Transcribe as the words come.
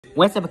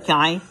What's up,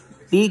 guys?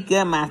 Be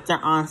Good Master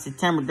on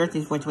September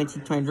 13th,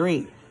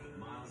 2023.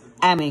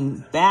 I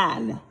mean,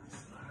 bad.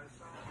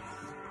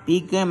 Be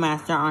Good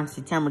Master on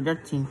September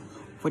 13th,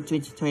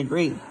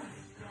 2023.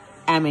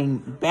 I mean,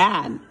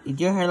 bad.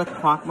 Did you hear the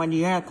clock? When did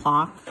you hear a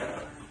clock?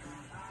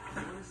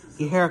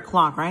 You hear a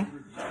clock, right?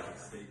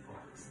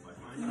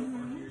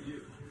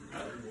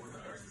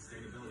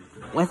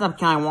 What's up,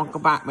 Kelly?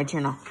 Welcome back my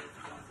channel.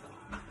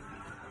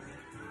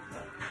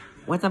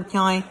 What's up,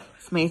 Kelly?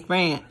 Space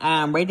Brand,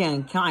 Radio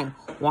and Kelly.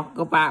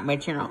 Welcome back my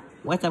channel.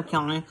 What's up,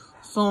 Kelly?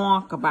 So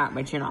welcome back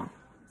my channel.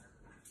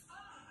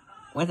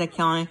 What's up,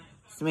 Kelly?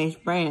 Space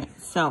Brand.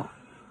 So.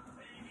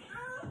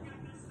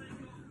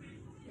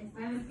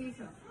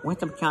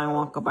 What's up, Kelly?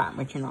 Welcome back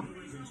my channel.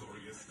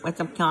 What's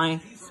up, Kelly?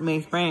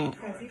 Space Brand.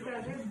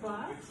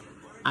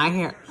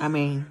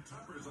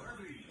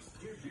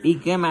 Be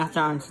Good Master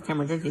on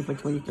September 13th for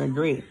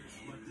 2023.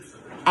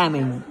 I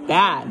mean,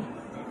 bad.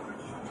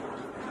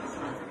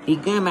 Be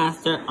Good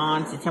Master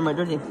on September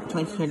 13th,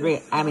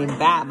 2023. I mean,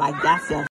 bad. Like, that's it.